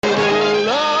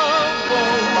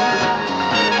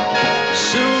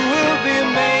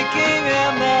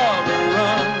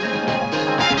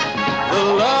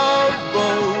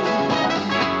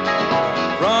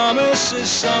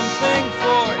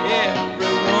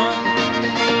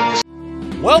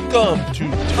Welcome to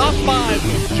Top 5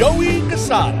 with Joey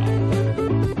Casada.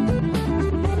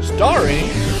 Starring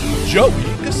Joey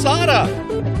Casada.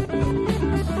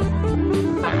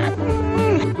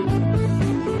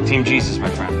 Team Jesus, my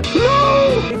friend.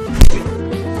 No!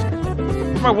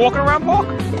 Am I walking around, Park?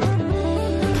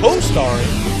 Co-starring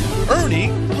Ernie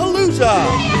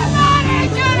Palooza.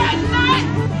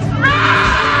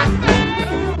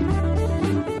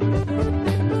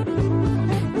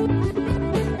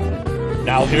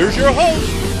 Now here's your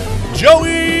host,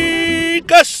 Joey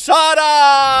Casada.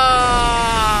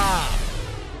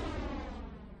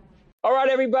 All right,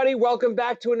 everybody, welcome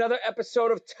back to another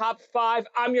episode of Top 5.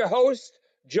 I'm your host,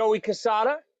 Joey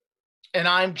Casada. And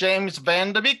I'm James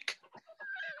Van de Beek.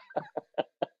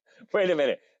 Wait a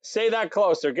minute. Say that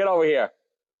closer. Get over here.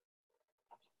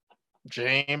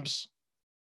 James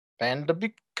Van de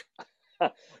Beek.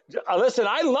 Listen,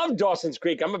 I love Dawson's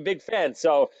Creek. I'm a big fan.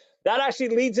 So that actually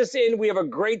leads us in. We have a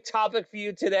great topic for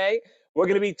you today. We're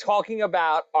going to be talking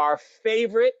about our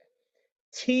favorite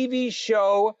TV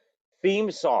show theme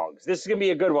songs. This is going to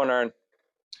be a good one, Ern.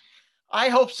 I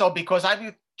hope so, because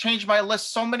I've changed my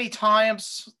list so many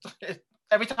times.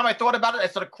 Every time I thought about it, I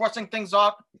started crossing things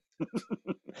off.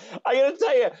 I got to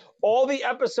tell you, all the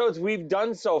episodes we've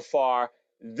done so far,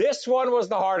 this one was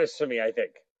the hardest for me, I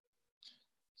think.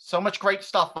 So much great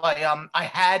stuff I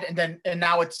had, and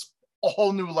now it's a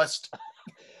whole new list.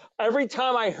 Every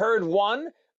time I heard one,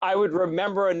 I would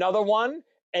remember another one,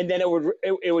 and then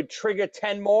it would trigger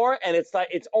 10 more, and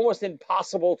it's almost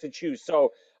impossible to choose.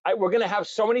 So we're gonna have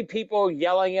so many people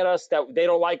yelling at us that they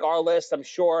don't like our list. I'm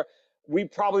sure we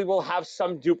probably will have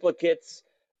some duplicates,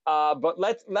 but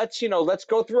let's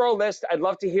go through our list. I'd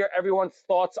love to hear everyone's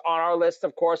thoughts on our list,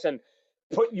 of course, and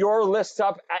put your list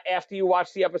up after you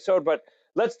watch the episode. But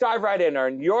let's dive right in,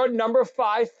 Ern. Your number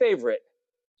 5 favorite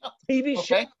TV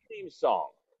show theme song.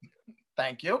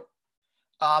 Thank you.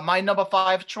 My number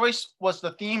 5 choice was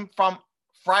the theme from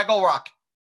Fraggle Rock.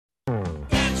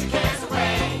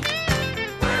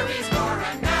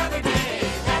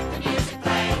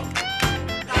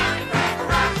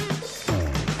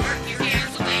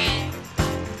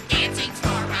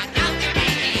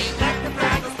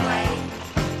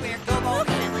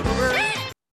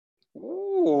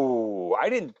 Ooh, I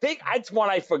didn't think that's one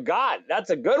I forgot.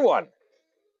 That's a good one.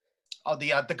 Oh,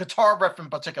 the guitar riff in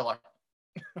particular.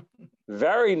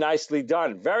 Very nicely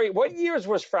done. What years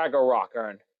was Fraggle Rock,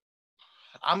 Ern?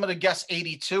 I'm gonna guess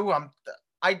 82.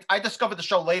 I discovered the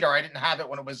show later. I didn't have it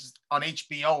when it was on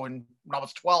HBO and when I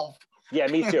was 12. Yeah,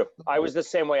 me too. I was the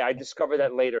same way. I discovered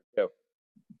that later too.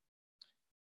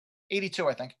 82,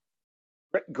 I think.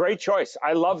 Great choice.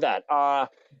 I love that.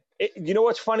 You know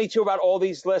what's funny too about all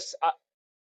these lists?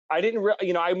 I didn't,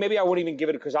 maybe I wouldn't even give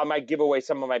it because I might give away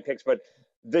some of my picks, but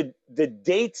the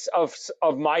dates of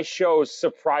my shows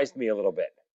surprised me a little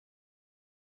bit.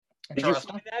 Did you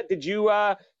find that? Did you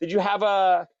have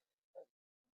a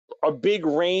big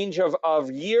range of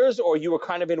years, or you were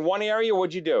kind of in one area?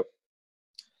 What'd you do?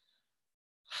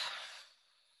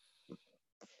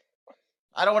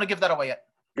 I don't want to give that away yet.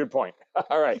 Good point.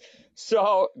 All right.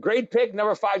 So great pick.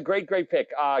 Number 5, great pick.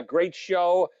 Great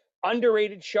show,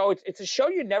 underrated show. It's a show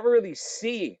you never really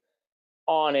see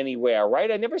on anywhere,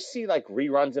 right? I never see like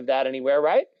reruns of that anywhere,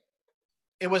 right?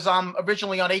 It was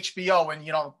originally on HBO, and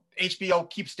HBO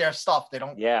keeps their stuff. They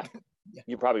don't. Yeah,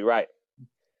 you're probably right.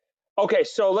 Okay,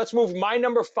 so let's move. My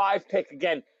number 5 pick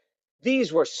again.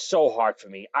 These were so hard for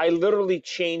me. I literally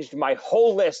changed my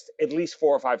whole list at least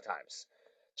 4 or 5 times.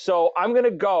 So I'm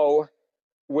gonna go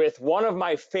with one of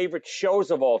my favorite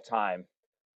shows of all time,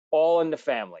 All in the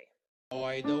Family.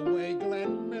 Boy, the way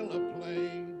Glenn Miller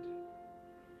played.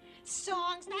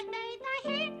 Songs that made the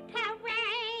hit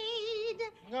parade.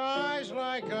 Guys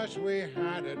like us, we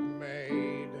had it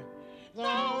made.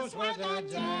 Those were the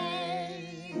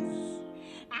days.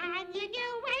 And you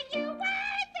knew where you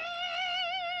were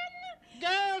then.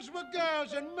 Girls were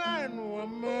girls and men were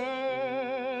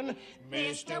men.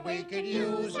 Mister, we could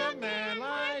use a man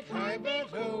like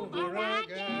Herbert over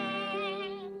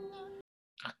again.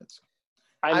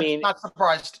 I mean, I'm not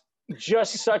surprised.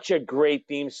 Just such a great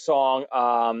theme song.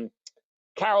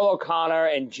 Carol O'Connor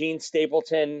and Gene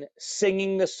Stapleton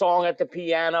singing the song at the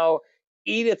piano.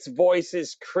 Edith's voice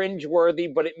is cringeworthy,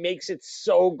 but it makes it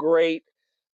so great.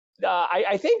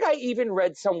 I think I even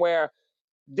read somewhere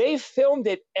they filmed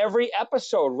it every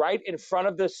episode right in front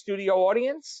of the studio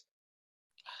audience.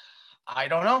 I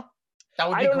don't know. That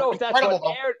would be I don't know if that's what though.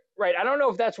 aired. Right. I don't know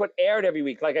if that's what aired every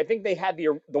week. Like I think they had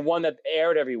the one that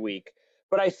aired every week,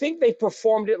 but I think they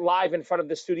performed it live in front of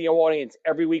the studio audience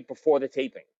every week before the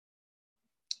taping.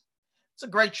 It's a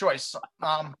great choice.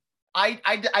 I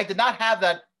did not have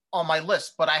that on my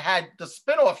list, but I had the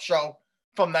spin-off show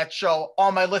from that show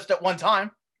on my list at one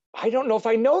time. I don't know if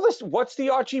I know this. What's the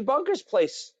Archie Bunker's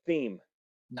Place theme?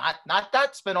 Not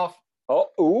that spin-off. Oh,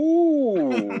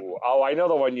 ooh. Oh, I know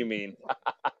the one you mean.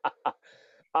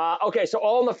 Okay, so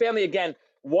All in the Family, again,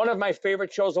 one of my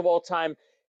favorite shows of all time.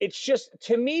 It's just,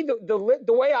 to me, the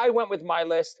way I went with my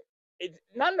list, it's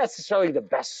not necessarily the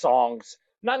best songs,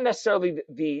 not necessarily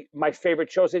my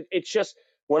favorite shows. It's just,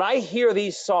 when I hear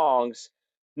these songs,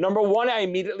 number one, I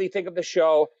immediately think of the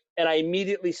show, and I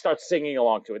immediately start singing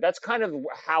along to it. That's kind of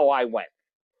how I went.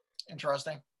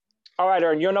 Interesting. All right,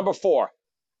 Aaron, you're number 4.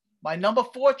 My number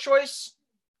 4 choice,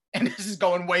 and this is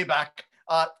going way back,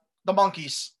 the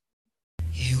Monkees.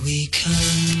 Here we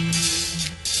come,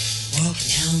 walking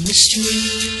down the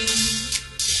street.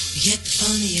 We get the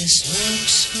funniest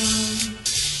looks from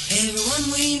everyone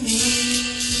we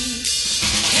meet.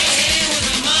 Hey, we're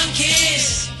the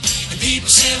Monkees, and people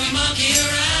say we monkey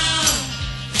around,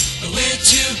 but we're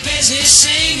too busy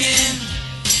singing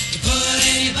to put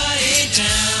anybody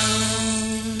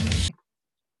down.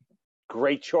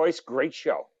 Great choice, great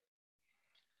show.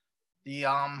 The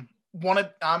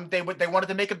they wanted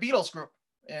to make a Beatles group,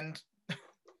 and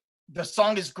the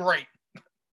song is great.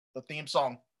 The theme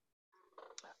song.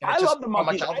 I love the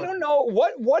Monkees. I don't know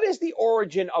what is the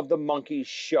origin of the Monkees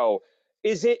show.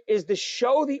 Is the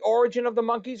show the origin of the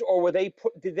Monkees, or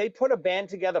did they put a band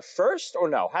together first, or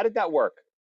no? How did that work?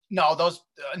 No, those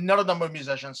none of them were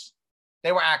musicians.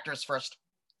 They were actors first.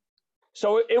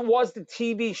 So it was the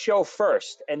TV show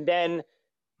first, and then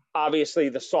obviously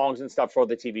the songs and stuff for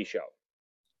the TV show.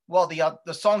 Well,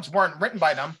 the songs weren't written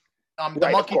by them. The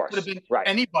Right, of Monkees course. could have been Right.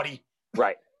 anybody.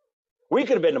 Right. We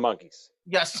could have been the Monkees.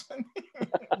 Yes,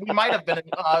 we might have been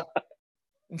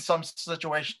in some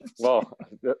situations. Well,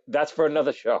 that's for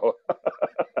another show.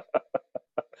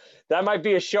 That might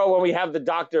be a show when we have the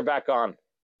doctor back on.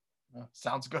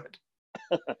 Sounds good.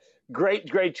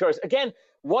 Great choice. Again,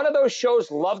 one of those shows,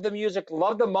 love the music,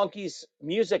 love the Monkees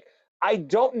music. I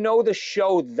don't know the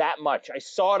show that much. I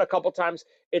saw it a couple times.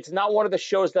 It's not one of the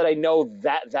shows that I know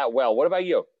that well. What about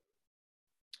you?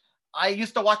 I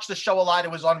used to watch the show a lot.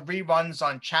 It was on reruns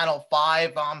on Channel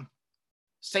 5,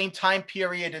 same time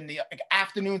period in the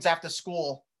afternoons after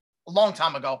school, a long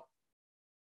time ago.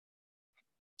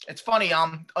 It's funny,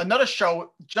 another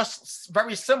show just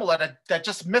very similar that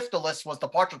just missed the list was the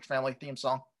Partridge Family theme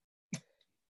song.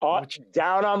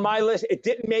 Down on my list. It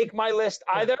didn't make my list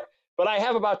either, but I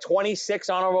have about 26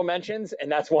 honorable mentions,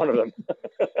 and that's one of them.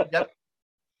 Yep.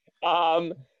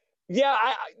 Yeah,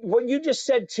 what you just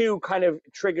said too kind of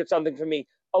triggered something for me.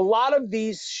 A lot of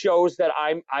these shows that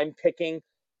I'm picking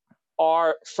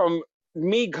are from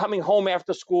me coming home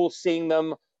after school, seeing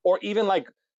them, or even like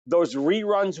those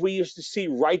reruns we used to see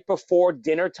right before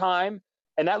dinner time.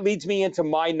 And that leads me into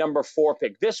my number 4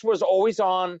 pick. This was always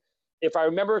on, if I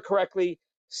remember correctly,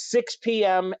 6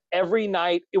 p.m. every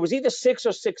night. It was either 6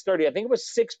 or 6:30. I think it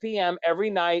was 6 p.m. every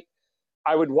night.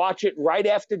 I would watch it right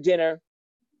after dinner.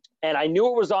 And I knew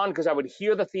it was on because I would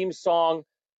hear the theme song,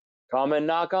 "Come and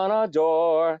Knock on Our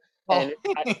Door." And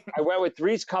I went with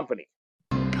Three's Company.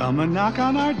 Come and knock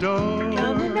on our door.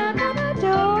 Come and knock on our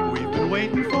door. We've been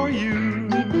waiting for you.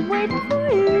 We've been waiting for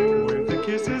you. Where the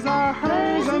kisses are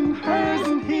hers and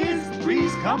his.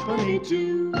 Three's Company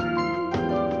too.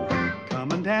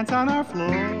 Come and dance on our floor.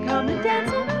 Come and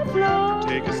dance on our floor.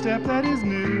 Take a step that is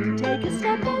new. Take a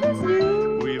step that is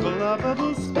new. We've a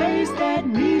lovable space that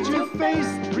needs your face.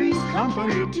 Three's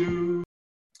Company too.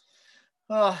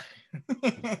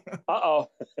 Uh-oh.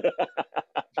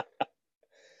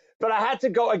 But I had to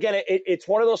go again. It's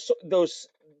one of those.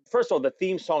 First of all, the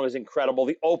theme song is incredible.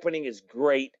 The opening is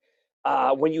great.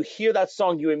 When you hear that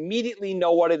song, you immediately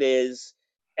know what it is.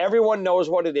 Everyone knows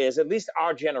what it is. At least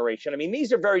our generation. I mean,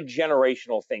 these are very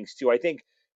generational things too. I think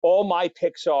all my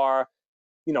picks are,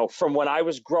 from when I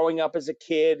was growing up as a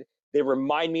kid. They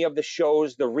remind me of the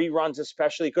shows, the reruns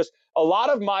especially, because a lot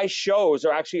of my shows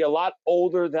are actually a lot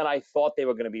older than I thought they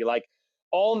were going to be. Like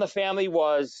All in the Family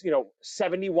was,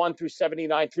 71 through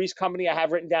 79. Three's Company I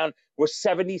have written down was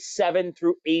 77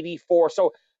 through 84.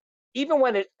 So even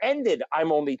when it ended,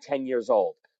 I'm only 10 years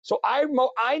old. So I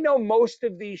know most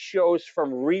of these shows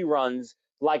from reruns,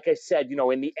 like I said,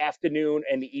 in the afternoon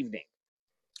and the evening.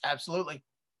 Absolutely.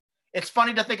 It's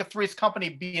funny to think of Three's Company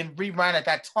being rerun at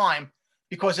that time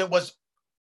because it was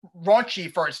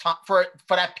raunchy for its time, for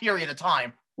that period of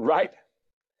time. Right.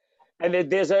 And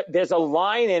there's a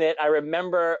line in it. I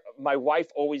remember my wife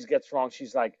always gets wrong.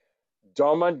 She's like,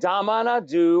 "Doma dama na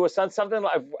do," or something.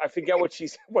 I forget what she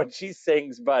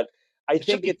sings, but I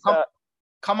think it's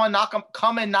come and knock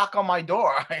on my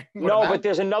door. No, but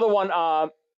there's another one.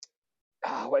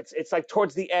 it's like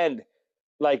towards the end,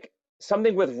 like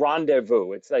something with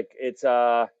rendezvous. It's like it's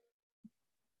on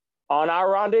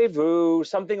our rendezvous,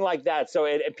 something like that. So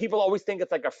people always think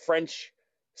it's like a French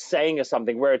saying or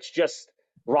something where it's just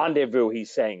rendezvous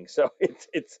he's saying. So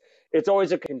it's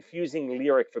always a confusing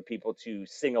lyric for people to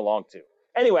sing along to.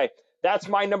 Anyway, that's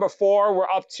my number 4. We're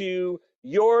up to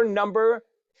your number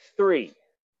 3.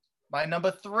 My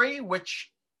number 3,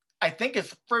 which I think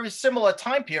is very similar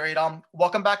time period.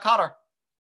 Welcome Back, Kotter.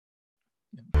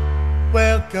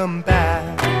 Welcome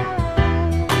back.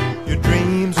 Your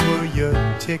dreams were your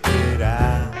ticket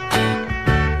out.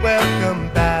 Welcome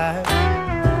back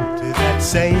to that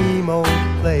same old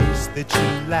place that you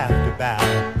laughed about.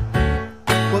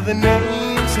 Well, the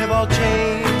names have all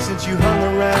changed since you hung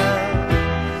around,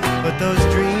 but those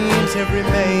dreams have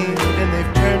remained and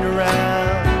they've turned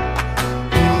around.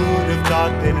 Who'd have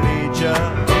thought they'd lead ya?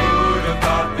 Who'd have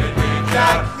thought they'd lead ya?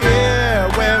 Back here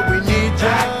where we need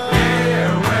ya. Back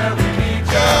here where we need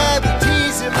ya. Yeah, we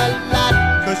tease him a lot,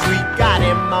 'cause we got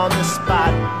him on the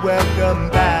spot. Welcome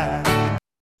back.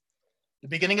 The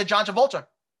beginning of John Travolta.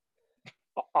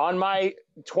 On my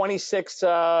 26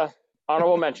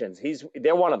 honorable mentions,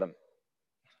 they're one of them.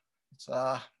 It's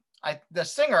the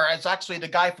singer is actually the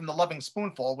guy from The Loving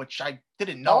Spoonful, which I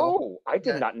didn't know. Oh, I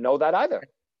did not know that either.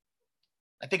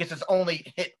 I think it's his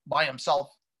only hit by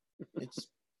himself. It's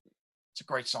a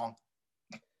great song.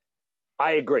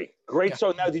 I agree. Great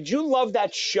song. Now, did you love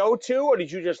that show too, or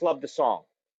did you just love the song?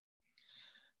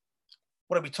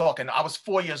 What are we talking? I was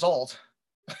 4 years old.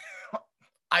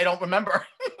 I don't remember.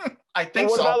 I think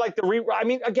what so. about like the rerun? I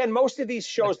mean, again, most of these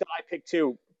shows that I picked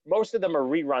too, most of them are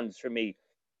reruns for me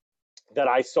that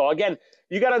I saw. Again,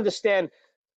 you got to understand,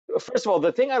 first of all,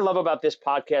 the thing I love about this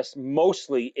podcast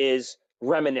mostly is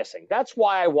reminiscing. That's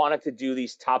why I wanted to do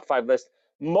these top 5 lists.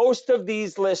 Most of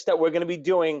these lists that we're going to be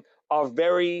doing are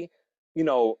very,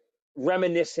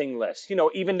 reminiscing lists.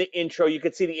 Even the intro, you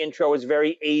could see the intro is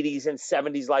very 80s and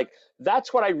 70s. Like,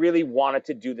 that's what I really wanted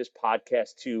to do this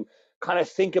podcast to kind of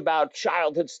think about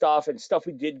childhood stuff and stuff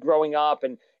we did growing up,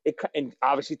 and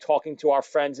obviously talking to our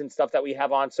friends and stuff that we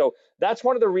have on. So that's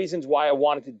one of the reasons why I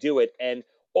wanted to do it. And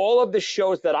all of the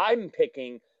shows that I'm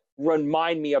picking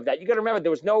remind me of that. You got to remember, there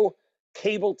was no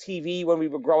cable TV when we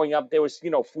were growing up. There was,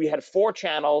 we had 4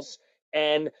 channels,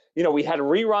 and, we had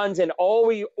reruns, and all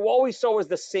we saw was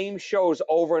the same shows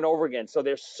over and over again. So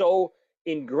they're so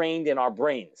ingrained in our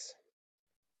brains.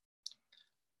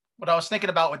 What I was thinking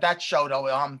about with that show,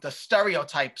 though, the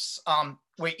stereotypes,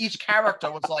 where each character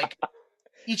was like,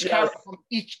 character from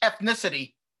each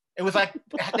ethnicity. It was like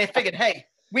they figured, hey,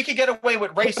 we could get away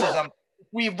with racism.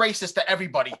 We racist to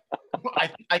everybody.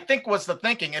 I think was the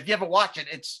thinking. If you ever watch it,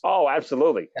 it's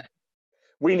absolutely. Yeah.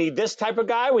 We need this type of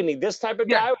guy. We need this type of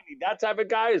guy. We need that type of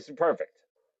guy. It's perfect.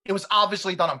 It was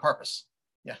obviously done on purpose.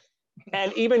 Yeah.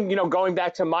 And even going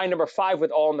back to my number 5 with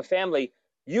All in the Family.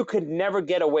 You could never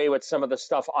get away with some of the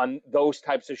stuff on those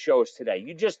types of shows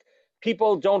today.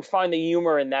 People don't find the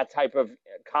humor in that type of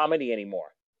comedy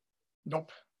anymore.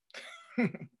 Nope.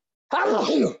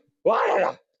 God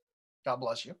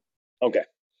bless you. Okay.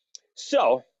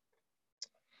 So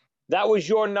that was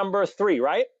your number 3,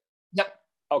 right? Yep.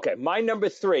 Okay. My number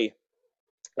 3,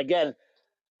 again,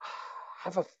 I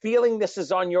have a feeling this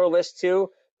is on your list too.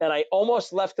 And I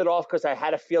almost left it off because I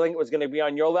had a feeling it was going to be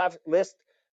on your list,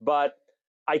 but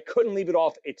I couldn't leave it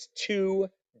off. It's too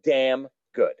damn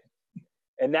good.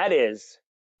 And that is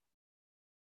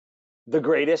The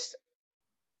Greatest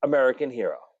American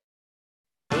Hero.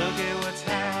 Look at what's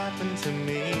happened to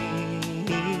me.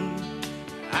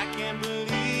 I can't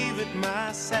believe it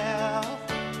myself.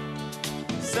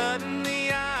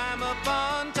 Suddenly I'm up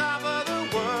on top of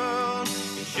the world.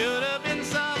 It should have been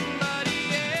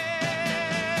somebody else.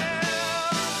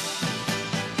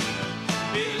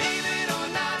 Believe it or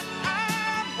not,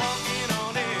 I'm walking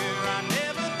on air. I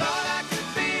never thought I could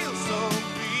feel so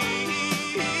free.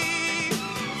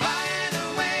 Flying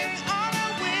away on a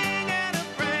wing and a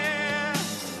prayer.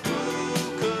 Who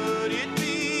could it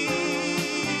be?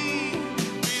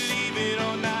 Believe it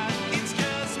or not, it's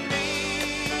just me.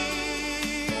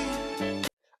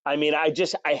 I mean, I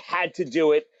had to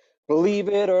do it. Believe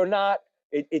it or not,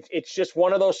 it's just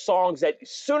one of those songs that as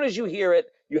soon as you hear it,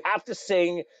 you have to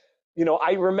sing.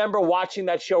 I remember watching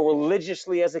that show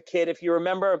religiously as a kid. If you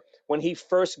remember when he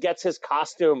first gets his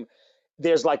costume,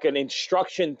 there's like an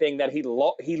instruction thing that he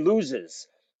loses.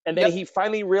 And then he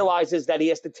finally realizes that he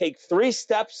has to take 3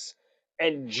 steps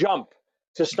and jump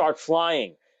to start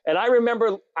flying. And I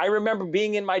remember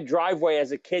being in my driveway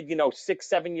as a kid, 6,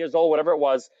 7 years old, whatever it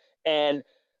was, and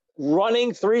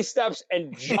running 3 steps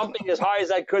and jumping as high as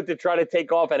I could to try to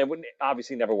take off, and it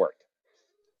obviously never worked.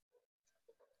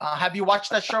 Have you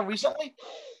watched that show recently?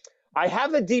 I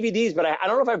have the DVDs, but I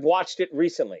don't know if I've watched it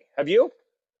recently. Have you?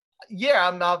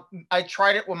 Yeah, I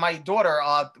tried it with my daughter.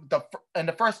 In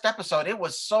the first episode, it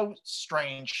was so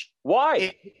strange.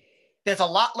 Why? There's a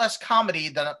lot less comedy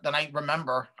than I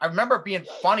remember. I remember it being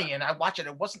funny, and I watch it.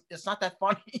 It's not that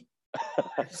funny.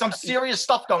 Some serious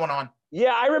stuff going on.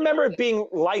 Yeah, I remember it being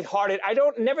lighthearted. I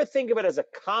never think of it as a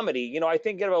comedy. You know, I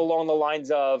think of it along the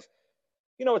lines of,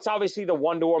 you know, it's obviously the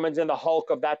Wonder Womans and the Hulk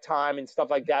of that time and stuff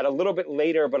like that. A little bit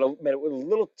later, but with a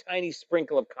little tiny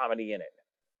sprinkle of comedy in it.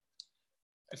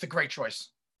 It's a great choice.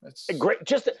 It's great.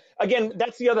 Just again,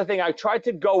 that's the other thing. I tried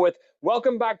to go with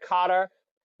Welcome Back, Kotter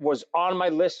was on my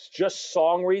list just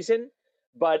song reason,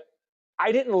 but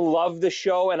I didn't love the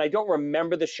show and I don't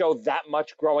remember the show that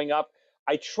much growing up.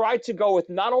 I tried to go with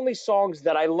not only songs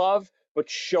that I love, but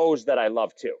shows that I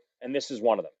love too. And this is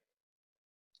one of them.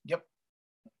 Yep.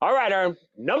 All right, Aaron.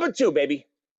 Number 2, baby.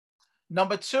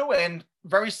 Number 2, and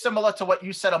very similar to what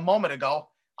you said a moment ago,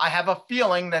 I have a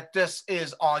feeling that this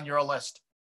is on your list.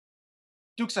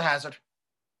 Dukes of Hazzard.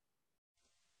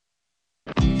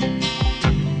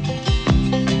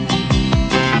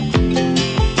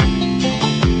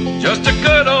 Just a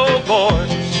good old boy,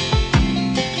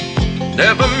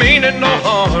 never meaning no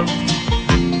harm.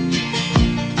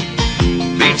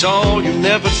 Beats all you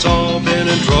never saw, been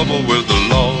in trouble with the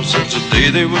law since the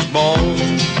day they was born.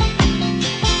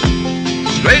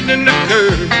 Straightening the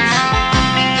curves,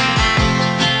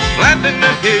 flattening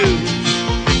the hills.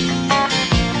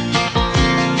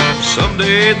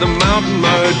 Someday the mountain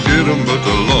might get 'em, but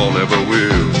the law never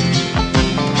will.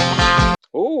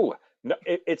 Ooh. No,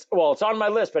 it's on my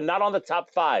list, but not on the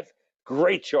top 5.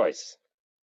 Great choice.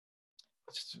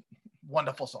 It's a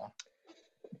wonderful song.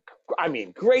 I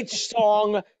mean, great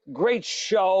song, great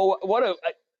show.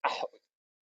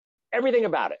 Everything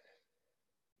about it.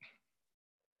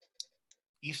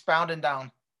 Eastbound and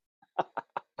Down.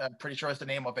 I'm pretty sure it's the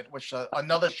name of it, which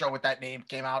another show with that name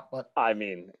came out. But I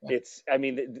mean,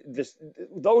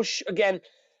 again,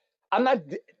 I'm not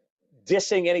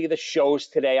dissing any of the shows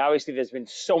today. Obviously, there's been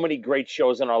so many great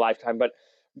shows in our lifetime, but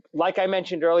like I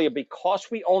mentioned earlier,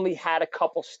 because we only had a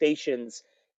couple stations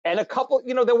and a couple,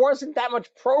 you know, there wasn't that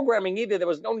much programming either. There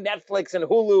was no Netflix and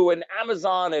Hulu and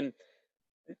Amazon and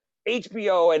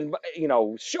HBO and, you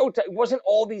know, Showtime. It wasn't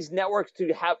all these networks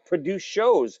to have produce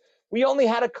shows. We only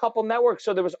had a couple networks,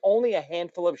 so there was only a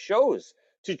handful of shows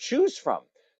to choose from.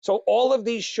 So all of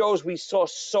these shows we saw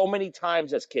so many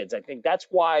times as kids. I think that's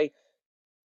why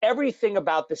everything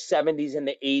about the 70s and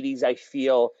the 80s, I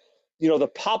feel, you know, the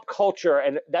pop culture,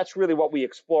 and that's really what we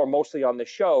explore mostly on the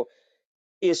show,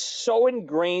 is so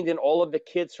ingrained in all of the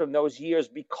kids from those years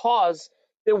because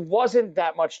there wasn't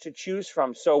that much to choose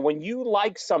from. So when you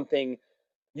like something,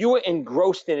 you were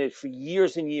engrossed in it for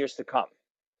years and years to come.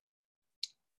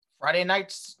 Friday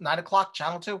nights, 9 o'clock,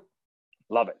 Channel 2.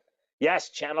 Love it. Yes,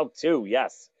 Channel 2,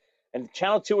 yes. And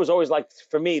Channel 2 was always, like,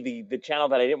 for me, the channel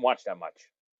that I didn't watch that much.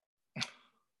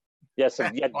 Yes,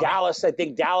 yeah, Dallas. I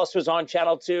think Dallas was on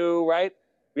Channel 2, right?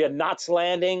 We had Knots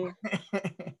Landing.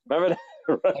 Remember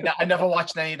that? I never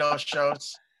watched any of those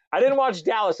shows. I didn't watch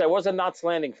Dallas. I was a Knots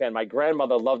Landing fan. My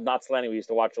grandmother loved Knots Landing. We used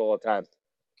to watch it all the time.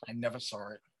 I never saw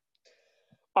it.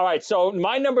 All right, so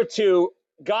my number 2,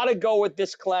 gotta go with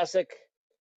this classic.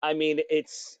 I mean,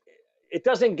 it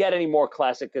doesn't get any more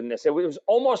classic than this. It was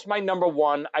almost my number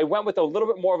 1. I went with a little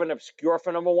bit more of an obscure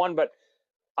for number 1, but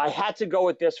I had to go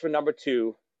with this for number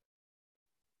 2.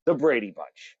 The Brady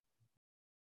Bunch.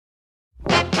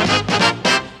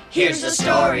 Here's the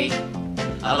story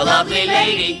of a lovely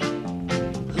lady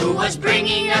who was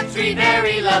bringing up 3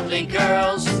 very lovely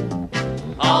girls.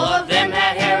 All of them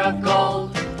had hair of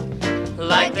gold,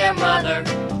 like their mother,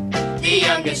 the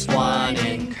youngest one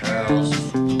in curls.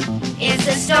 It's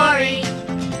the story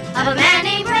of a man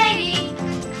named Brady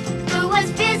who was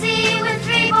busy with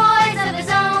 3 boys of his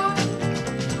own.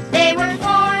 They were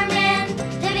 4 men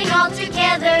living all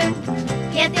together,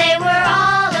 yet they were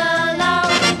all alone.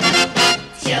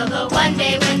 Till the one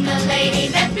day when the lady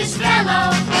met this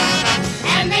fellow,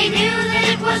 and they knew that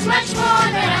it was much more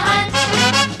than a hunch,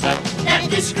 that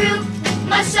this group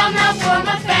must somehow form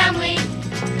a family.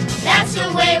 That's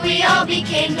the way we all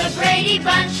became the Brady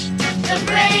Bunch. The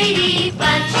Brady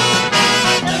Bunch.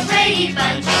 The Brady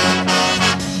Bunch.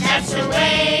 That's the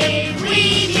way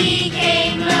we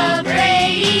became the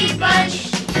Brady Bunch.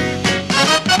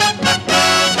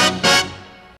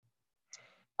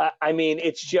 I mean,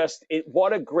 it's just,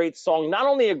 what a great song. Not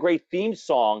only a great theme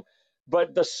song,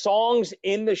 but the songs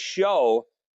in the show.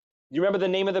 You remember the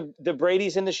name of the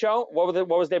Bradys in the show? What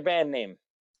was their band name?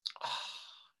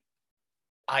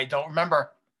 I don't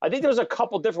remember. I think there was a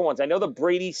couple different ones. I know the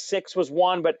Brady Six was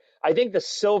one, but I think the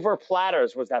Silver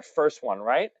Platters was that first one,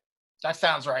 right? That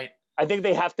sounds right. I think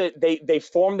they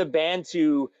formed the band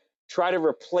to try to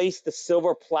replace the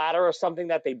silver platter or something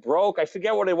that they broke. I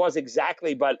forget what it was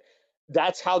exactly, but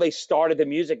that's how they started the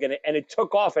music, and it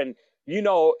took off. And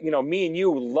me and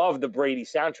you love the Brady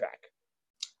soundtrack.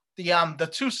 The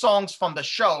two songs from the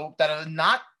show that are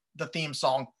not the theme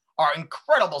song are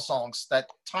incredible songs. That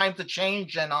Time to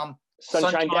Change and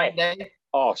Sunshine Day.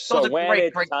 Oh, so when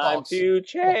it's time songs. To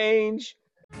change.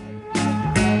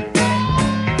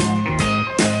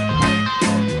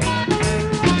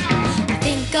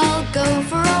 I'll go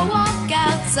for a walk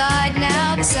outside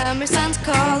now. The summer sun's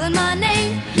calling my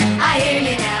name. I hear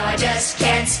you now, I just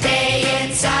can't stay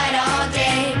inside all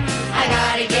day. I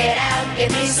gotta get out,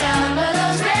 give me some of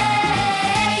those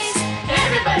rays.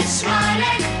 Everybody's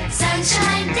smiling,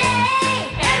 sunshine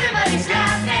day. Everybody's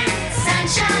laughing,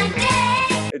 sunshine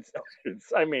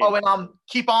day. Oh, and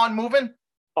Keep On Moving.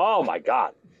 Oh my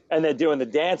God. And they're doing the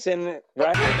dancing,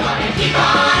 right? Gonna keep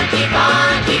on, keep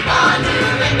on, keep on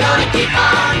moving. Gonna keep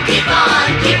on, keep on,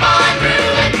 keep on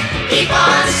moving. Keep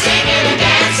on singing and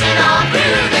dancing all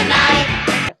through the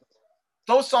night.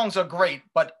 Those songs are great,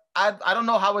 but I don't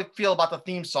know how I feel about the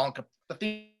theme song. The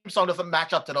theme song doesn't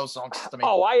match up to those songs to me.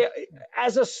 Oh,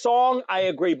 as a song, I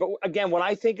agree. But again, when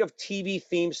I think of TV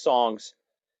theme songs,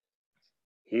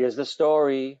 here's the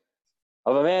story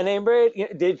of a man named Brady.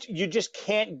 You just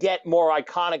can't get more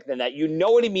iconic than that. You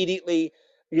know it immediately.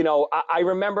 I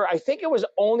remember, I think it was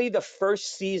only the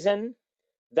first season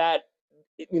that,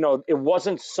 it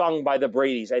wasn't sung by the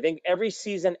Bradys. I think every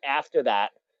season after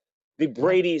that, the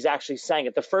Bradys actually sang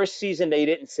it. The first season, they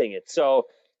didn't sing it. So,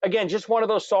 again, just one of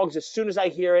those songs. As soon as I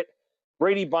hear it,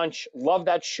 Brady Bunch, love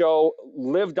that show,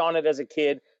 lived on it as a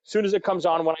kid. As soon as it comes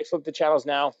on, when I flip the channels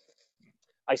now,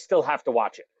 I still have to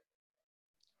watch it.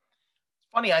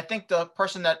 Funny, I think the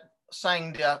person that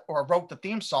sang or wrote the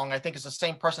theme song, I think is the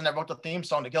same person that wrote the theme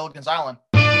song to Gilligan's Island.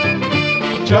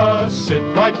 Just sit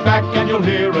right back and you'll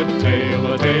hear a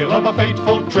tale of a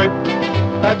fateful trip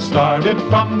that started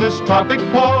from this tropic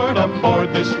port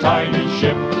aboard this tiny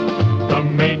ship. The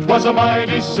mate was a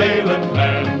mighty sailing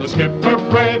man, the skipper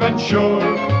brave and sure.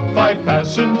 5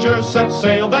 passengers set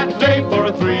sail that day for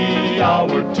a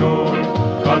 3-hour tour.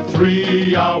 A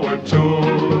 3-hour tour.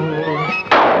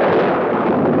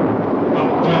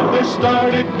 Weather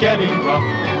started getting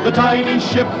rough, the tiny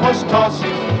ship was tossed.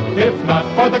 If not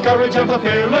for the courage of the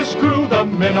fearless crew, the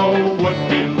minnow would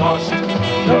be lost.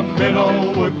 The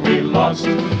minnow would be lost.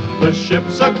 The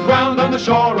ship's aground on the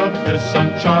shore of this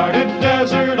uncharted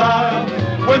desert isle,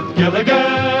 with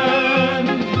Gilligan,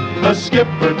 the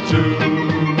skipper too,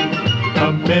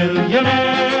 a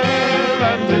millionaire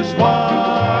and his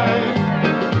wife,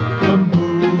 the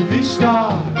movie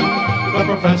star, the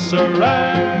professor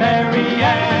and Mary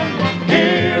Ann,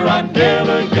 here on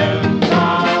Gilligan's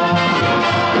Island.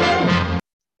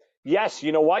 Yes,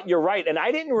 you know what? You're right. And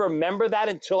I didn't remember that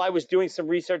until I was doing some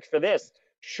research for this.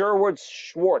 Sherwood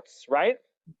Schwartz, right?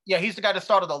 Yeah, he's the guy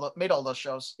that made all those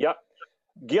shows. Yep.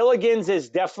 Gilligan's is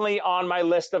definitely on my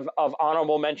list of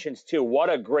honorable mentions too. What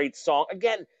a great song.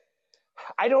 Again,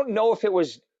 I don't know if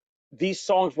these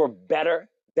songs were better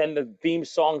than the theme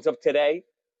songs of today,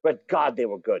 but God, they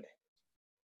were good.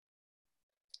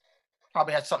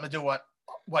 Probably had something to do with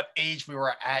what age we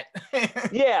were at.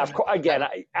 Yeah, of course. Again,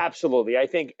 absolutely. I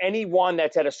think anyone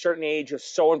that's at a certain age is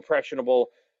so impressionable.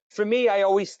 For me, I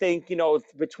always think,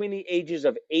 between the ages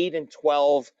of 8 and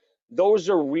 12, those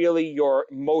are really your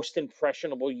most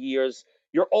impressionable years.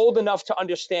 You're old enough to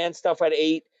understand stuff at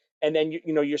 8, and then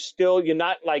you're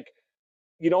not like,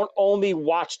 you don't only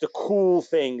watch the cool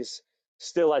things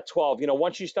still at 12.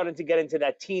 Once you started to get into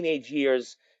that teenage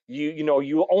years,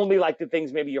 you only like the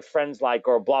things maybe your friends like,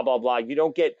 or blah blah blah. You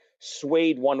don't get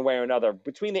swayed one way or another.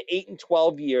 Between the 8 and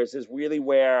 12 years is really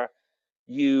where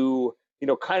you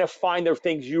kind of find the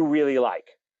things you really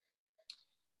like.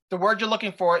 The word you're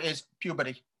looking for is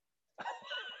puberty.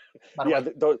 Yeah,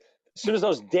 as soon as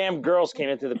those damn girls came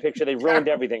into the picture, they ruined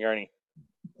everything, Ernie.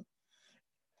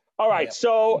 All right,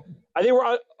 so I think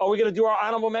are we going to do our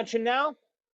honorable mention now?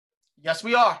 Yes,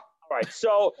 we are. All right,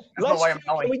 so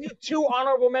we do 2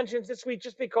 honorable mentions this week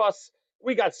just because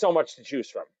we got so much to choose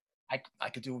from. I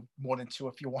could do more than 2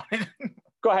 if you wanted.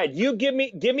 Go ahead. You give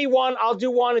me one, I'll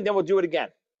do one, and then we'll do it again.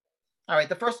 All right,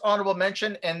 the first honorable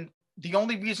mention, and the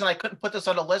only reason I couldn't put this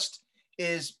on the list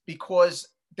is because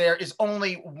there is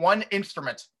only one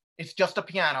instrument. It's just a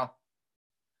piano.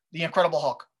 The Incredible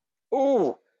Hulk.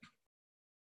 Ooh.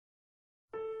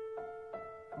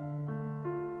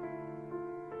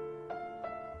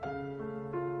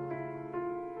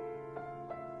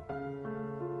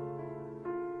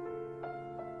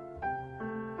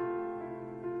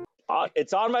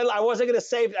 It's on my. I wasn't going to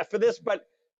save that for this, but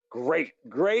great.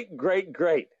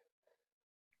 Again,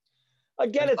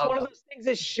 it's one of those things.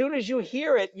 As soon as you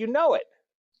hear it, you know it.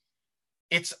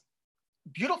 It's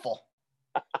beautiful.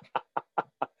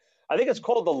 I think it's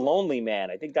called The Lonely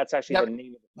Man. I think that's actually the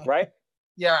name of it, right?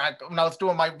 Yeah, when I was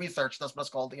doing my research, that's what it's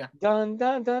called. Yeah. Dun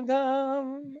dun dun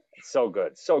dun. So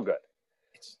good.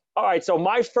 All right, so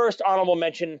my first honorable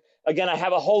mention. Again, I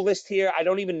have a whole list here. I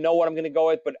don't even know what I'm going to go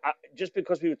with, but just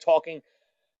because we were talking,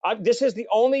 this is the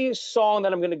only song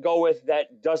that I'm going to go with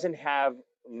that doesn't have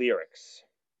lyrics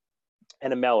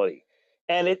and a melody.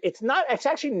 And it's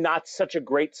actually not such a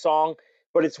great song,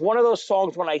 but it's one of those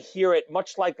songs when I hear it,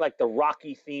 much like the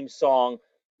Rocky theme song,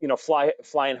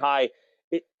 Flying High,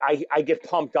 I get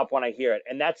pumped up when I hear it,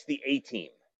 and that's the A-Team.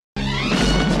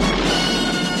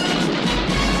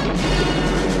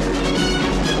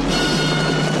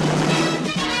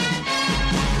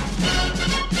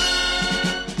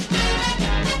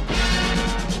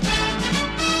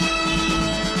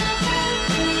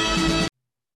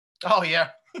 Oh, yeah.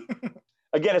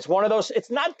 Again, it's one of those, it's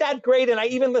not that great, and I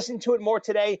even listened to it more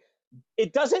today.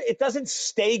 It doesn't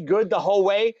stay good the whole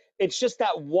way. It's just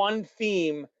that one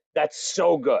theme that's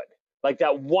so good. Like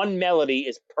that one melody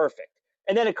is perfect.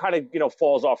 And then it kind of,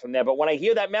 falls off from there. But when I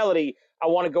hear that melody, I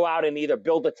want to go out and either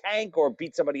build a tank or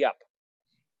beat somebody up.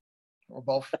 Or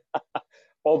both.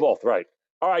 Or both, right.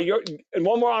 All right, and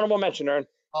one more honorable mention, Ern.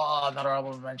 Another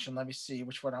honorable mention. Let me see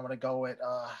which one I'm going to go with.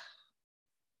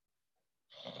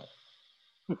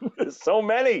 There's so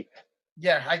many.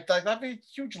 Yeah, that'd be a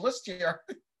huge list here.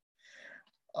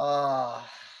 I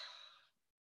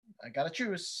gotta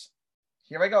choose.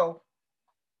 Here I go.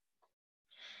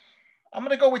 I'm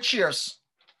gonna go with Cheers.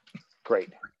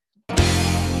 Great.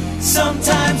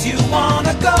 Sometimes you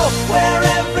wanna go where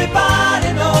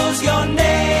everybody knows your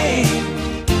name,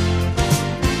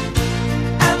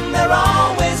 and they're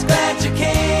always glad you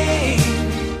came.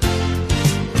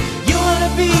 You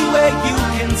wanna be where you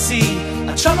can see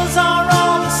our troubles are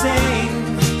all the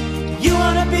same. You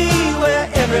wanna be where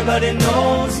everybody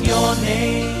knows your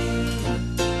name.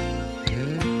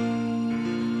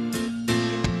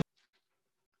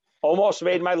 Almost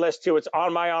made my list too. It's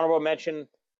on my honorable mention.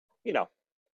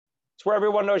 It's where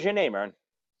everyone knows your name, Ern.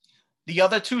 The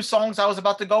other two songs I was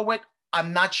about to go with,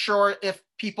 I'm not sure if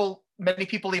many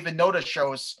people even know the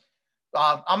shows.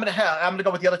 I'm gonna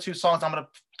go with the other two songs. I'm gonna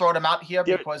throw them out here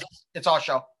because it's our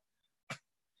show.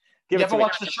 You ever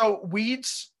watch the show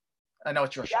Weeds? I know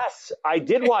it's your show. Yes, I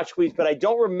did watch Weeds, but I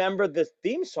don't remember the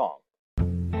theme song.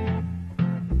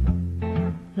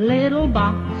 Little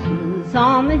boxes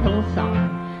on the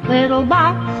hillside, little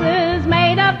boxes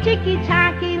made of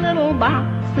ticky-tacky, little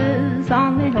boxes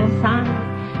on the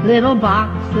hillside, little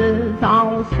boxes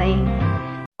all the same.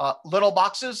 Little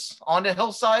Boxes on the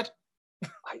Hillside?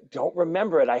 I don't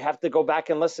remember it. I have to go back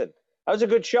and listen. That was a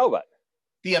good show, but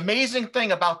the amazing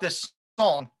thing about this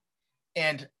song,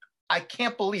 and I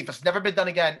can't believe it's never been done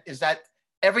again, is that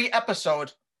every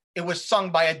episode it was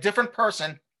sung by a different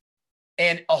person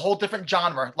and a whole different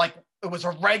genre. Like it was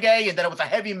a reggae and then it was a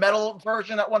heavy metal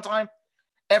version at one time.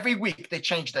 Every week they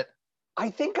changed it. I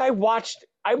think I must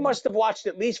have watched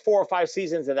at least 4 or 5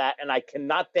 seasons of that, and I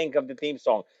cannot think of the theme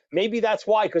song. Maybe that's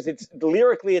why, because it's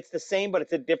lyrically it's the same, but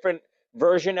it's a different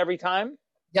version every time.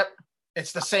 Yep,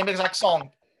 it's the same exact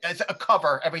song. It's a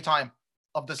cover every time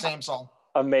of the same song.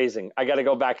 Amazing. I got to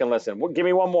go back and listen. Give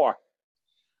me one more.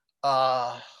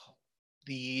 The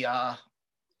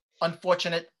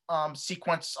unfortunate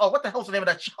sequence. Oh, what the hell's the name of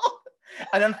that show?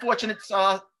 An unfortunate.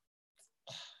 Can't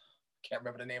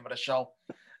remember the name of the show.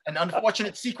 An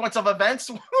unfortunate sequence of events.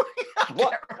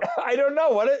 What? I don't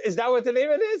know. Is that what the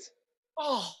name of it is?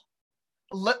 Oh,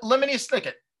 Lemony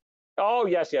Snicket. Oh,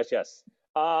 yes.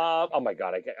 Oh my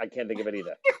God, I can't think of it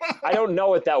either. I don't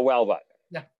know it that well, but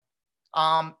yeah.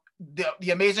 The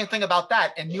amazing thing about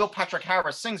that, and Neil Patrick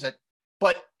Harris sings it,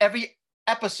 but every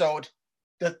episode,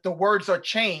 the words are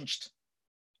changed,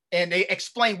 and they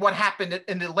explain what happened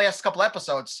in the last couple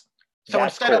episodes. So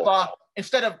That's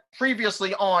instead of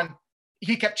previously on,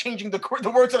 he kept changing the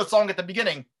words of the song at the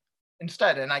beginning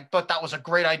instead, and I thought that was a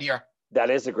great idea.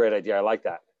 That is a great idea. I like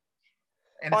that.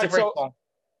 And it's a great song.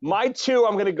 My 2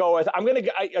 I'm going to go with.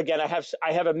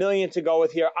 I have a million to go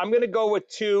with here. I'm going to go with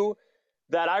 2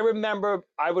 that I remember.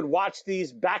 I would watch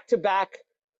these back to back,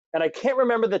 and I can't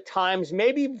remember the times.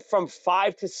 Maybe from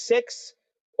 5 to 6,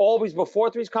 always before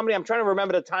Three's Company. I'm trying to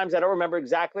remember the times. I don't remember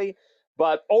exactly,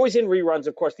 but always in reruns,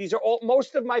 of course. These are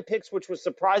most of my picks, which was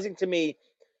surprising to me,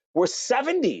 were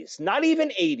 70s, not even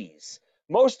 80s.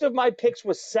 Most of my picks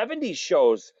were 70s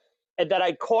shows that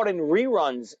I caught in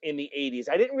reruns in the 80s.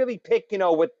 I didn't really pick,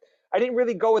 with I didn't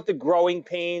really go with the growing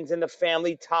pains and the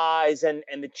family ties and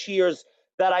the cheers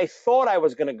that I thought I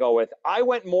was going to go with. I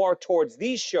went more towards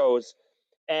these shows,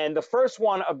 and the first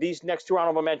one of these next two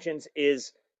honorable mentions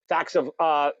is Facts of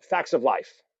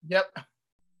Life. Yep.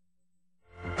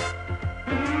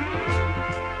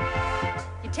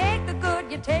 You take the good,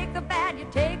 you take the bad, you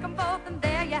take them both, and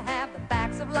there you have the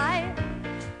facts of life.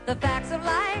 The facts of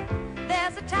life.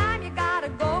 There's a time you gotta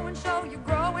go and show you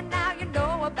grow, and now you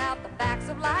know about the facts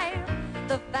of life.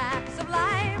 The facts of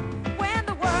life. When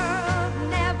the world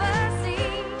never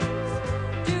seems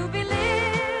to be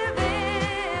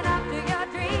living up to your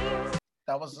dreams.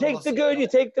 That was Take the good, you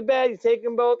take the bad, you take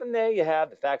them both, and there you have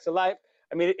the facts of life.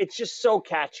 I mean, it's just so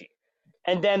catchy.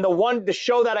 And then the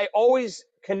show that I always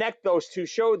connect those two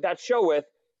that show with,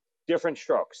 Different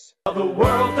Strokes. The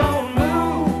world don't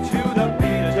move to the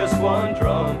beat of just one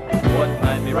drum. What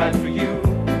might be right for you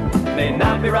may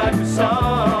not be right for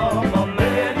some. A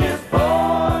man is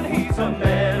born, he's a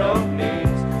man of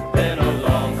means. Then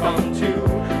along come two,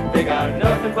 they got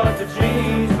nothing but the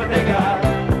genes, but they got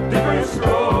different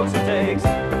strokes it takes,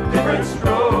 different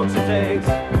strokes it takes,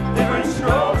 different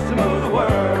strokes to move the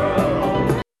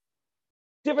world.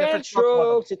 Different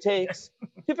strokes it takes.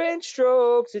 Different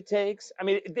strokes it takes. I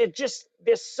mean, they're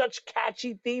such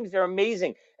catchy themes. They're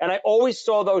amazing. And I always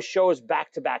saw those shows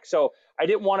back to back. So I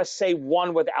didn't want to say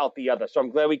one without the other. So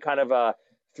I'm glad we kind of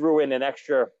threw in an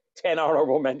extra 10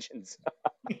 honorable mentions.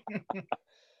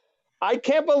 I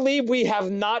can't believe we have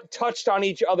not touched on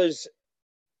each other's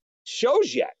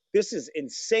shows yet. This is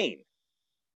insane.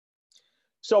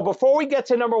 So before we get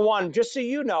to number one, just so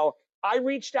you know, I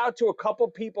reached out to a couple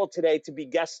people today to be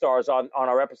guest stars on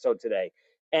our episode today.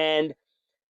 And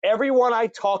everyone I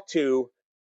talked to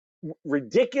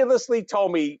ridiculously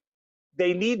told me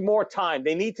they need more time.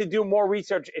 They need to do more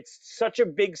research. It's such a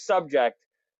big subject.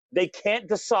 They can't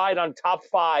decide on top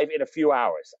 5 in a few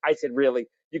hours. I said, really?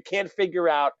 You can't figure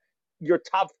out your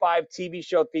top 5 TV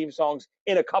show theme songs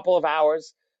in a couple of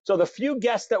hours? So the few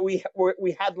guests that we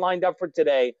had lined up for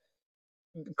today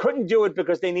couldn't do it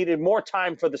because they needed more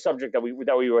time for the subject that we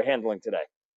were handling today.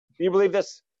 Can you believe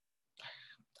this?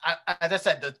 As I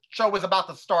said, the show was about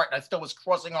to start, and I still was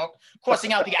crossing out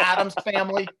the Addams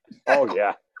family. Oh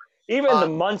yeah, even the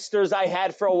Munsters I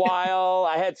had for a while.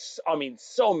 I had,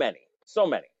 so many.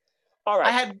 All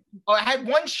right. I had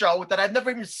one show that I've never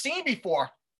even seen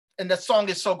before, and the song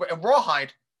is so great.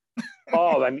 Rawhide.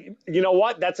 Oh, I mean, you know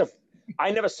what? I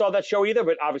never saw that show either,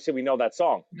 but obviously we know that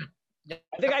song. Yeah.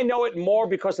 I think I know it more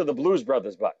because of the Blues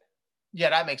Brothers, but yeah,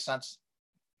 that makes sense.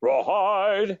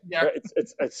 Rawhide. Yeah.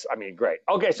 It's great.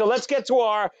 Okay, so let's get to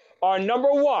our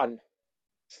number one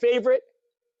favorite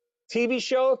TV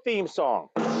show theme song.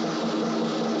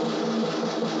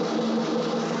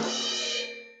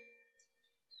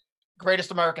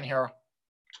 Greatest American Hero.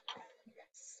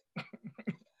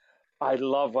 I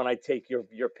love when I take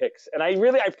your picks. And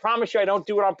I promise you, I don't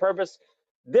do it on purpose.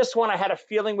 This one I had a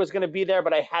feeling was going to be there,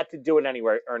 but I had to do it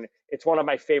anyway. And it's one of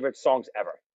my favorite songs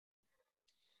ever.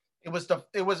 It was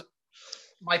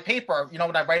my paper. You know,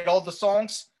 when I write all the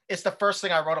songs, it's the first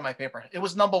thing I wrote on my paper. It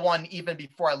was number one even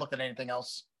before I looked at anything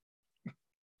else.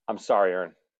 I'm sorry,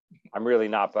 Ern. I'm really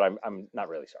not, but I'm not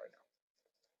really sorry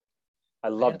now.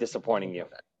 I love disappointing you.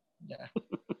 Yeah.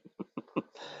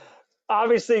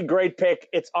 Obviously, great pick.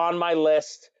 It's on my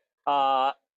list.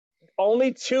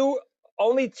 Only two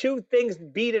things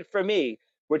beat it for me,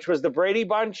 which was the Brady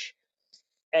Bunch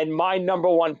and my number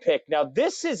one pick. Now,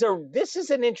 it's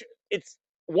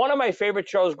one of my favorite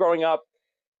shows growing up.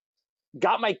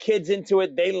 Got my kids into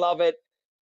it. They love it.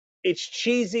 It's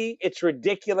cheesy. It's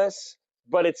ridiculous,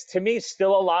 but it's, to me,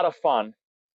 still a lot of fun.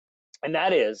 And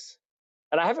that is,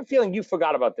 and I have a feeling you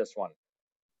forgot about this one,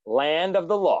 Land of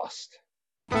the Lost.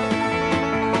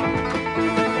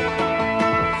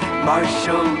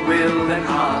 Marshall, Will, and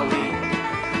Holly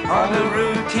on a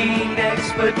routine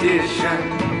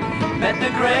expedition met the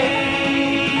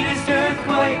greatest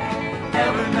earthquake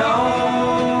ever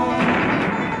known.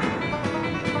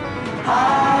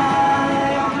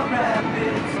 High on the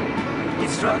rapids, it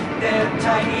struck their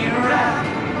tiny raft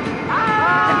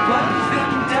and plunged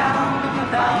them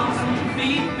down 1,000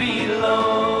 feet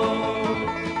below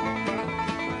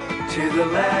to the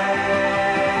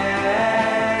land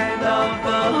of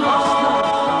the lost.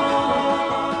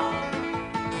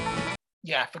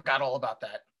 Yeah, I forgot all about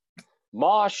that.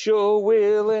 Marshall,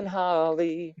 Will, and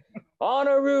Holly on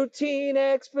a routine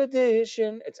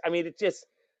expedition. It just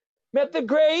met the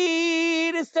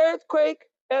greatest earthquake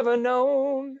ever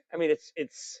known. I mean, it's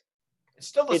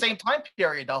still the same time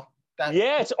period, though.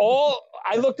 Yeah, it's all.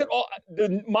 I looked at all.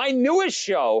 My newest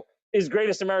show is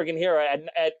Greatest American Hero at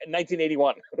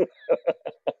 1981.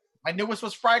 My newest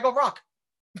was Fraggle Rock.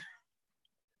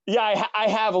 Yeah, I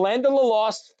have Land of the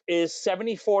Lost is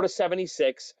 74 to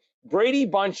 76. Brady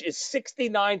Bunch is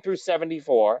 69 through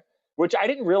 74, which I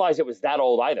didn't realize it was that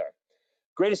old either.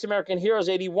 Greatest American Heroes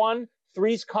 81,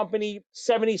 Three's Company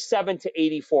 77 to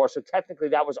 84. So technically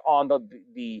that was on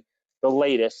the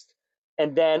latest.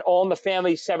 And then All in the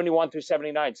Family 71 through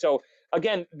 79. So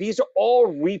again, these are all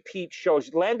repeat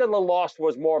shows. Land of the Lost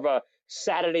was more of a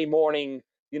Saturday morning,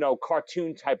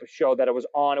 cartoon type of show that it was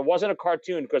on. It wasn't a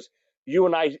cartoon because you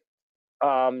and I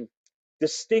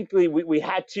distinctly, we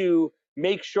had to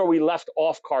make sure we left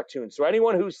off cartoons. So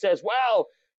anyone who says, well,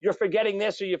 you're forgetting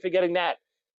this or you're forgetting that,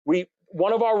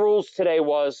 one of our rules today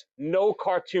was no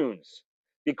cartoons,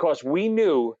 because we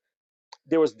knew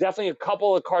there was definitely a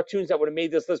couple of cartoons that would have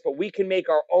made this list, but we can make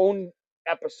our own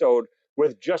episode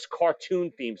with just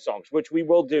cartoon theme songs, which we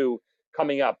will do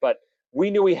coming up. But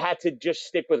we knew we had to just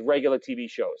stick with regular TV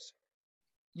shows.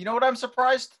 You know what? I'm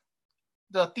surprised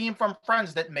the theme from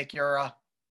Friends didn't make your.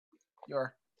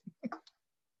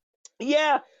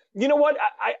 Yeah, you know what?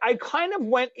 I kind of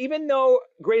went, even though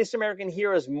Greatest American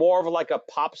Hero is more of like a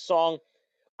pop song,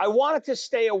 I wanted to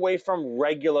stay away from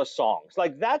regular songs.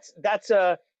 Like that's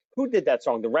who did that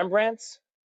song? The Rembrandts?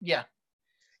 Yeah.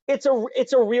 It's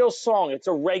a real song. It's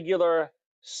a regular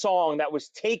song that was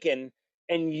taken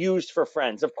and used for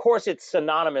Friends. Of course, it's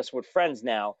synonymous with Friends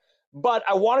now, but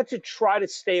I wanted to try to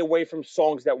stay away from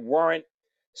songs that weren't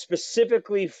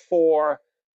specifically for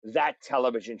that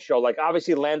television show. Like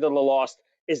obviously Land of the Lost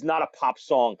is not a pop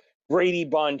song. Brady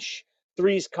Bunch,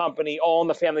 Three's Company, All in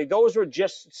the Family, those were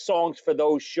just songs for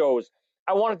those shows.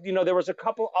 I wanted, there was a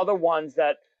couple other ones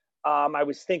that I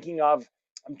was thinking of.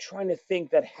 I'm trying to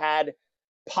think that had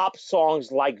pop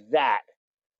songs like that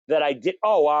I did.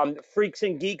 Freaks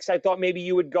and Geeks. I thought maybe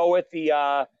you would go with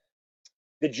the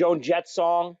Joan Jett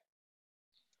song.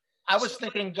 I was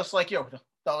thinking just like you,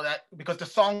 though, that because the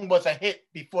song was a hit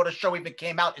before the show even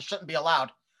came out, it shouldn't be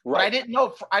allowed. Right.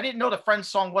 But I didn't know the Friends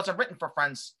song wasn't written for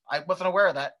Friends. I wasn't aware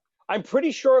of that. I'm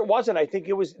pretty sure it wasn't. I think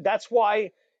it was. That's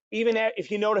why, even if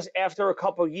you notice, after a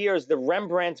couple of years, the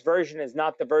Rembrandts version is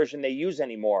not the version they use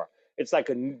anymore. It's like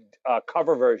a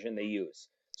cover version they use.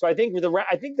 So I think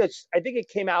it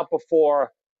came out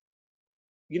before.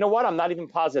 You know what? I'm not even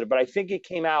positive, but I think it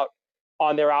came out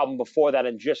on their album before that,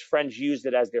 and just Friends used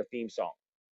it as their theme song.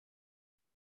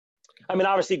 I mean,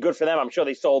 obviously, good for them. I'm sure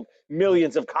they sold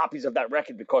millions of copies of that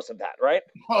record because of that, right?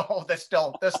 Oh, they're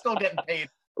still getting paid.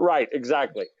 Right,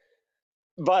 exactly.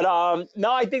 But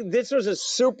no, I think this was a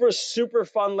super, super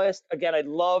fun list. Again, I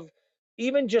love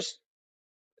even just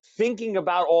thinking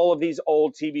about all of these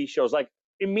old TV shows. Like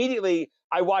immediately,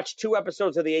 I watched 2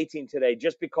 episodes of The A-Team today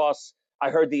just because I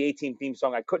heard the A-Team theme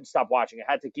song. I couldn't stop watching.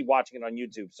 I had to keep watching it on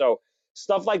YouTube. So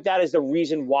stuff like that is the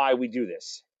reason why we do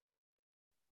this.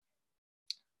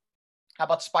 How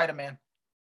about Spider-Man?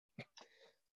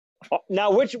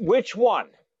 Now, which one?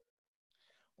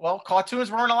 Well,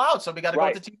 cartoons weren't allowed, so we got to go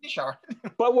with the TV show.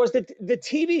 But was the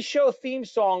TV show theme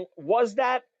song, was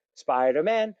that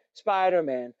Spider-Man,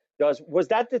 Spider-Man? Was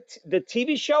that the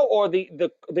TV show or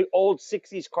the old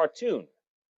 60s cartoon?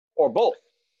 Or both?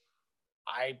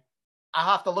 I'll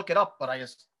have to look it up, but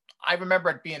I remember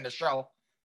it being the show.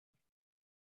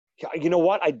 You know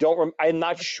what? I'm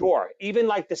not sure. Even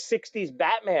like the 60s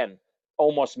Batman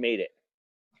almost made it.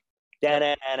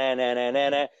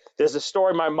 There's a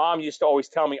story my mom used to always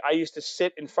tell me. I used to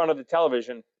sit in front of the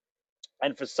television,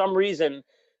 and for some reason,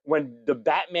 when the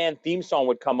Batman theme song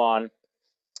would come on,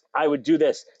 I would do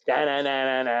this. And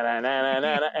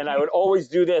I would always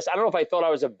do this. I don't know if I thought I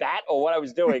was a bat or what I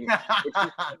was doing.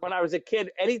 When I was a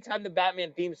kid, anytime the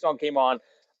Batman theme song came on,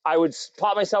 I would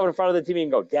pop myself in front of the TV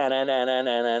and go.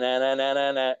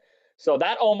 So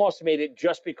that almost made it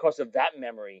just because of that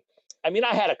memory. I mean,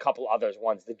 I had a couple others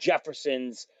ones, the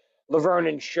Jeffersons, Laverne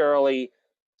and Shirley,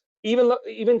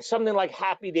 even something like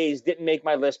Happy Days didn't make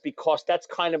my list because that's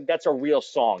a real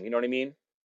song. You know what I mean?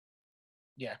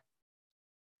 Yeah.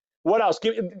 What else?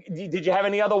 Did you have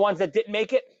any other ones that didn't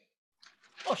make it?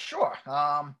 Oh, sure.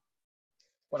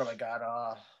 What have I got?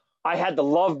 I had the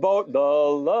Love Boat. The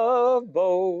Love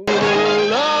Boat. The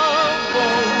Love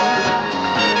Boat.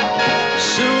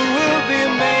 Soon we'll be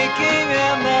making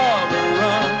another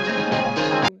run.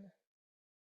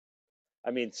 I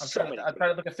mean, I'm trying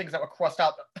to look at things that were crossed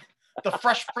out. The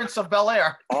Fresh Prince of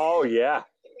Bel-Air. Oh, yeah.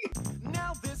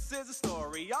 Now this is a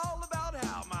story all about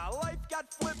how my life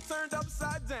got flipped, turned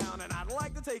upside down, and I'd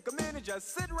like to take a minute,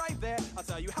 just sit right there. I'll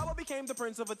tell you how I became the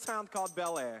prince of a town called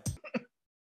Bel-Air.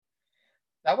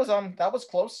 That was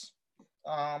close.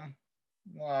 I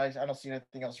don't see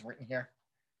anything else written here.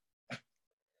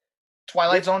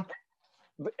 Twilight Zone.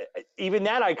 even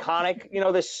that iconic. You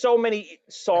know, there's so many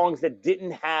songs that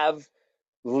didn't have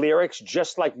lyrics,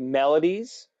 just like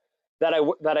melodies, that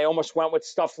I almost went with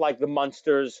stuff like the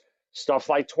Munsters, stuff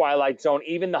like Twilight Zone,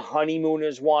 even the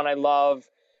Honeymooners one I love.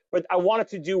 But I wanted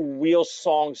to do real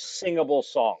songs, singable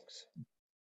songs.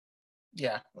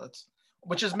 Yeah,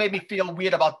 which has made me feel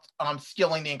weird about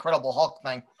stealing the Incredible Hulk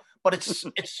thing, but it's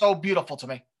so beautiful to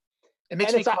me. It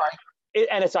makes me cry.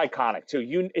 And it's iconic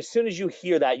too. As soon as you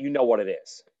hear that, you know what it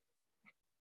is.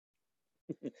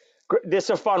 This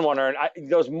is a fun one, Ern.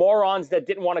 Those morons that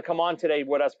didn't want to come on today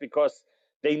with us because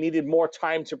they needed more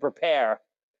time to prepare,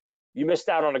 you missed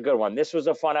out on a good one. This was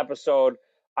a fun episode.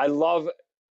 I love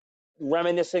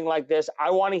reminiscing like this.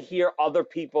 I want to hear other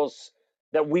people's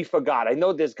that we forgot. I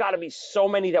know there's got to be so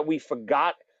many that we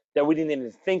forgot that we didn't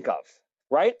even think of,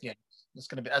 right? Yeah, that's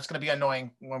gonna be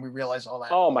annoying when we realize all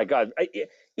that. Oh my God!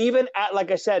 Even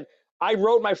like I said, I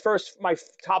wrote my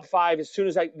top 5 as soon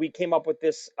as we came up with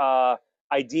this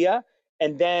idea,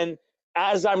 and then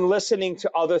as I'm listening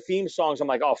to other theme songs, I'm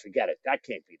like, oh, forget it. That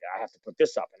can't be there. I have to put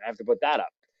this up, and I have to put that up.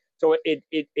 So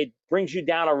it brings you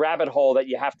down a rabbit hole that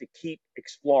you have to keep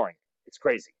exploring. It's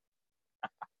crazy.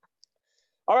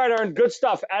 All right, Ern, good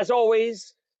stuff. As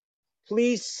always,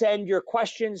 please send your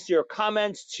questions, your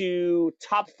comments to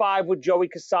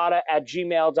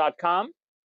top5withjoeycasada@gmail.com.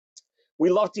 We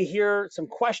love to hear some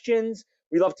questions.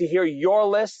 We love to hear your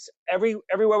lists.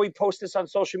 Everywhere we post this on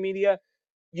social media,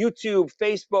 YouTube,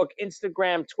 Facebook,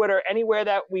 Instagram, Twitter, anywhere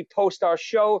that we post our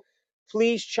show,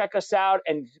 please check us out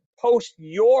and post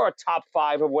your top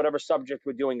 5 of whatever subject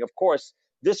we're doing. Of course,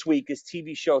 this week is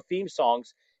TV show theme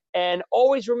songs. And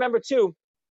always remember, too,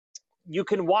 you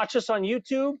can watch us on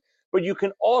YouTube, but you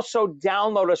can also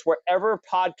download us wherever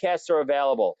podcasts are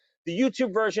available. The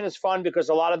YouTube version is fun because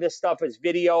a lot of this stuff is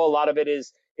video. A lot of it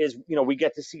is we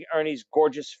get to see Ernie's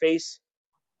gorgeous face.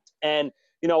 And,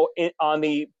 on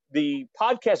the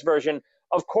podcast version,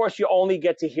 of course, you only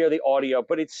get to hear the audio,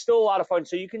 but it's still a lot of fun.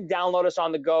 So you can download us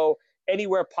on the go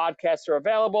anywhere podcasts are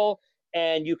available.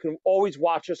 And you can always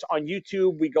watch us on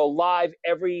YouTube. We go live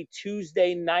every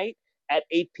Tuesday night at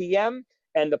 8 p.m.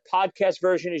 And the podcast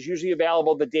version is usually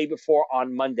available the day before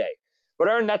on Monday. But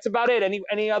Ern, that's about it.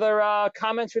 Any other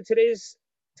comments for today's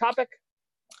topic?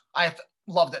 I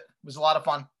loved it. It was a lot of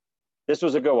fun. This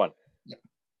was a good one. Yeah.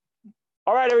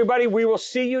 All right, everybody. We will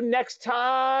see you next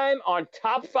time on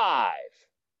Top 5.